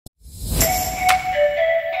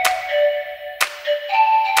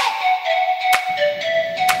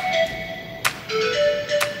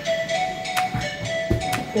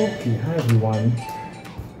Okay, hi everyone.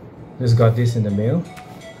 Just got this in the mail.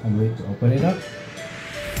 I'm ready to open it up.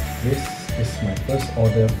 This is my first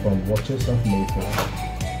order from Watches of Mayfair.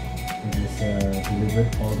 It is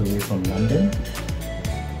delivered all the way from London.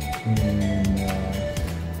 And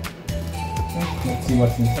let's see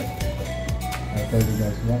what's inside. I'll tell you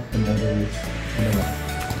guys what the model is coming up.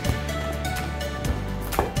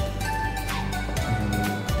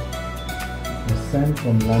 It was sent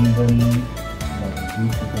from London about a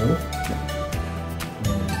week ago.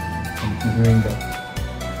 Considering the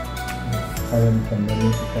current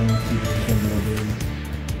pandemic, the current situation globally,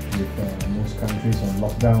 with most countries on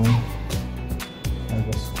lockdown, I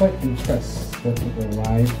was quite impressed that it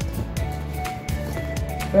arrived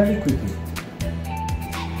very quickly.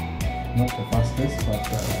 Not the fastest, but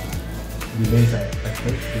delays I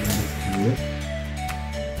expected during this period.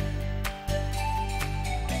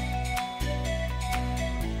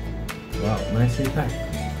 Wow, nicely packed.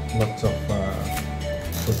 Lots of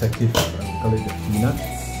protective, call it the peanuts.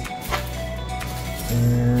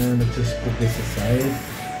 And let's just put this aside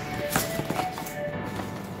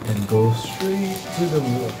and go straight to the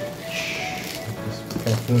watch. Just be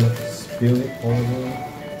careful not to spill it all over.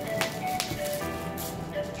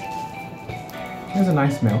 There's a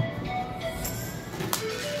nice smell.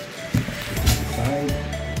 Aside.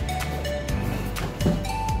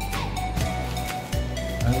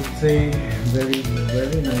 I would say very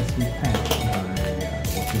nicely packed by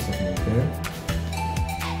Watches of Mayfair.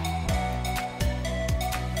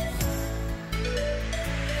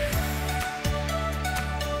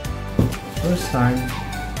 First time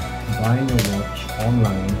buying a watch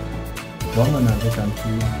online from another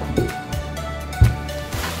country, and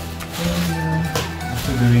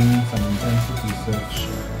after doing some intensive research,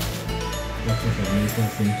 Watches of Mayfair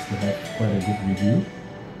seems to have quite a good review.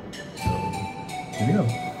 So here we go.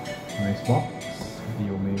 Nice box. The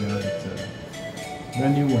Omega, it's a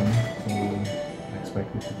brand new one, so I expect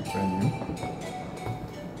it to be brand new.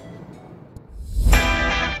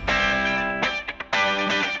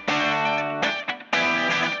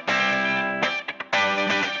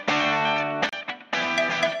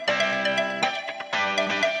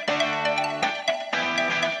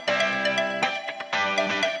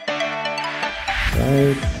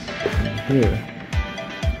 Right here,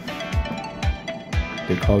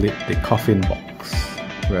 they call it the coffin box.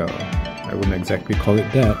 Well, I wouldn't exactly call it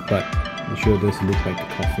that, but it sure does look like a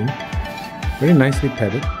coffin. Very nicely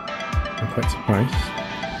padded. I'm quite surprised.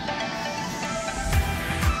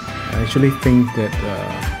 I actually think that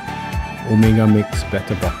Omega makes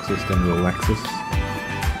better boxes than Rolexes.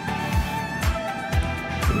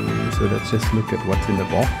 Okay, so let's just look at what's in the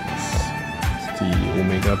box. It's the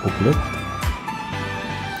Omega booklet.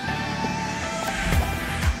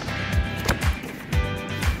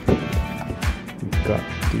 Got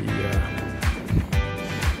the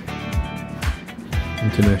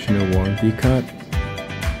international warranty card.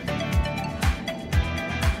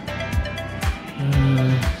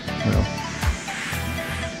 Well,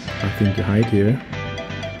 nothing to hide here.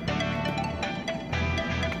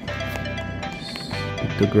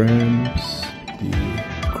 Pictograms, the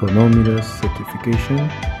Chronometer certification.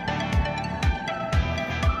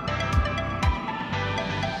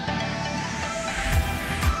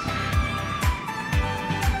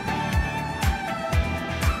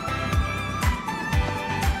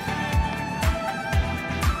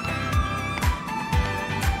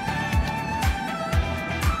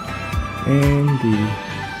 And the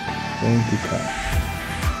warranty card.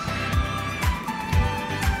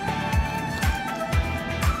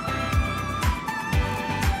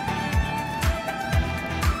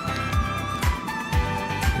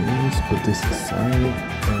 Let's put this aside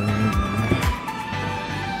and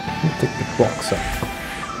take the box up.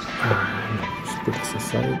 Let's put this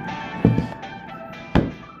aside.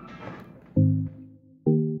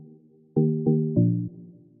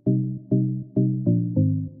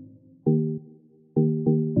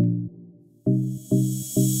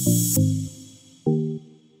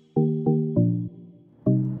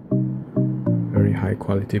 Very high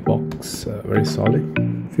quality box, very solid,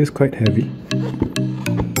 feels quite heavy.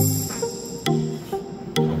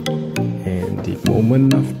 And the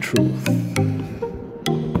moment of truth.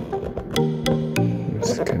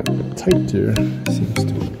 It's kind of tighter, seems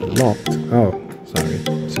to be locked. Oh, sorry,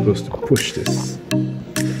 I'm supposed to push this.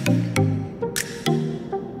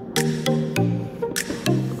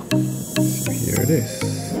 So here it is.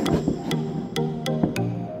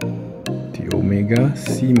 Omega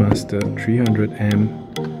Seamaster 300m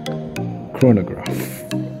Chronograph.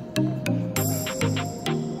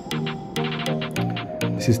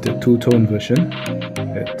 This is the two-tone version.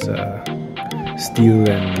 It's steel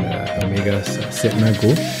and Omega Sedna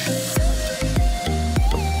Gold.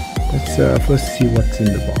 Let's first see what's in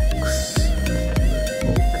the box.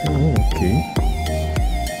 Okay.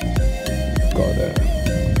 Got a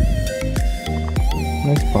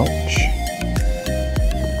nice pouch.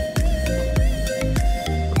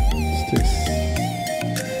 What's this?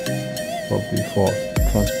 Probably for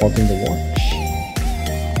transporting the watch.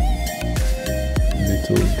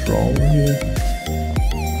 Little drawer here.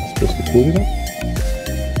 Supposed to pull it up?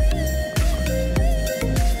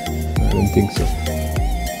 I don't think so.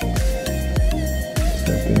 There's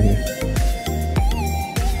nothing here.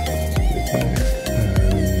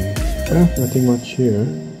 Nothing much here.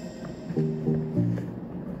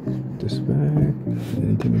 This bag.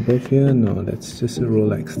 Anything above here? No, that's just a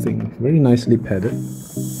Rolex thing. Very nicely padded.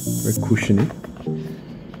 Very cushiony.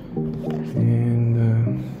 And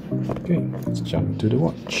okay, let's jump to the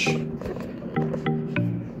watch.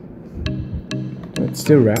 It's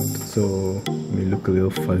still wrapped, so it may look a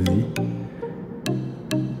little fuzzy.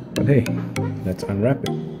 But hey, let's unwrap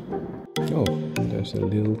it. Oh, there's a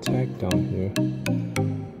little tag down here.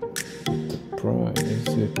 Price,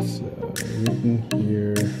 it's written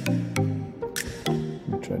here. Let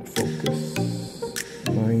me try to focus.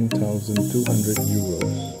 9,200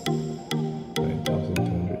 euros.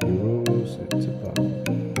 9,200 euros. It's about.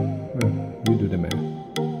 Well, you do the math.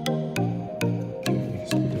 Okay,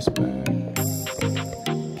 let's put this back.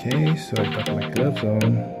 Okay, so I got my gloves on.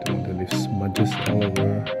 Don't want to leave smudges all over.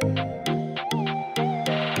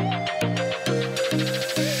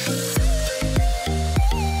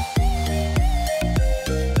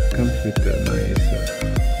 With a nice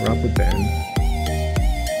rubber band.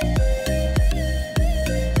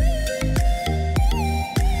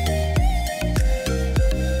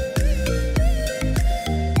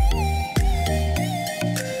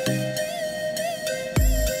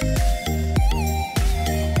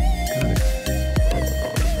 Got it.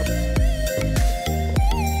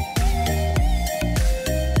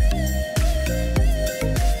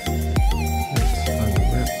 Let's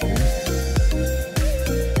unwrap this.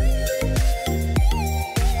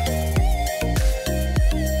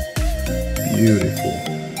 Beautiful,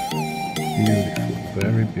 beautiful,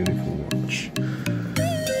 very beautiful watch.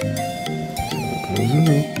 So closer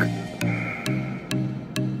look.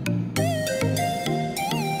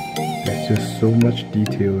 There's just so much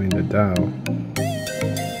detail in the dial.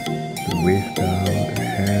 The wave dial, the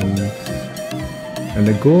hands, and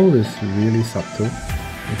the gold is really subtle.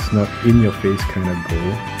 It's not in your face kind of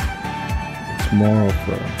gold. It's more of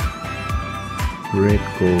a red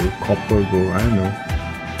gold, copper gold, I don't know.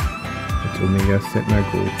 It's Omega Sedna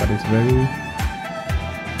Gold, but it's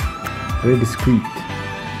very discreet.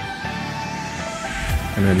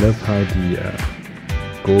 And I love how the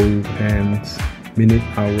gold hands, minute,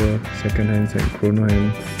 hour, second hands and chrono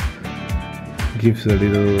hands gives a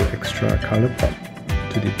little extra color pop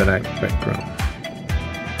to the black background.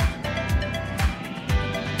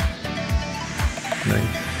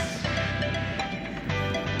 Nice.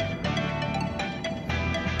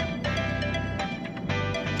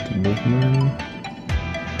 Movement.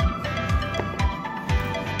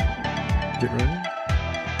 Is it running?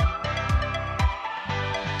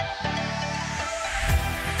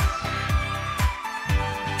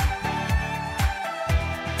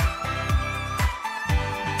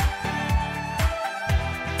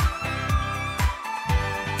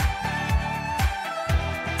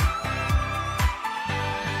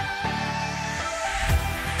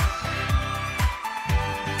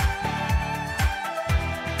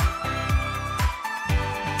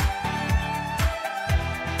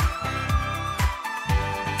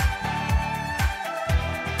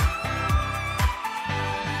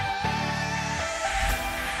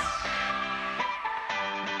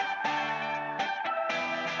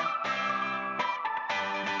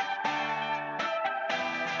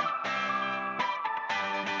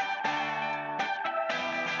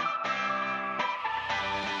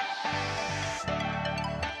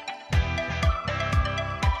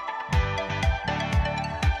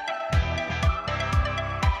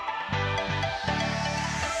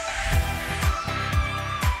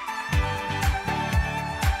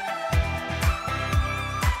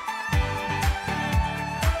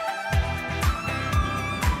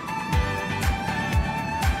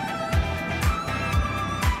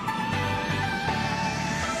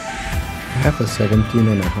 I have a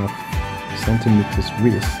 17.5 centimeters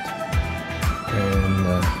wrist, and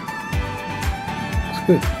it's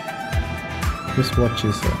good. This watch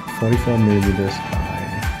is 44 millimeters by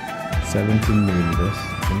 17 millimeters,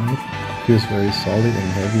 and it feels very solid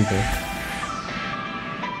and heavy though,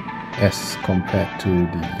 as compared to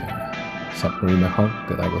the Submariner Hawk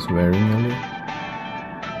that I was wearing earlier.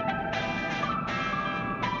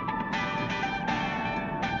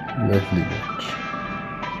 Lovely watch.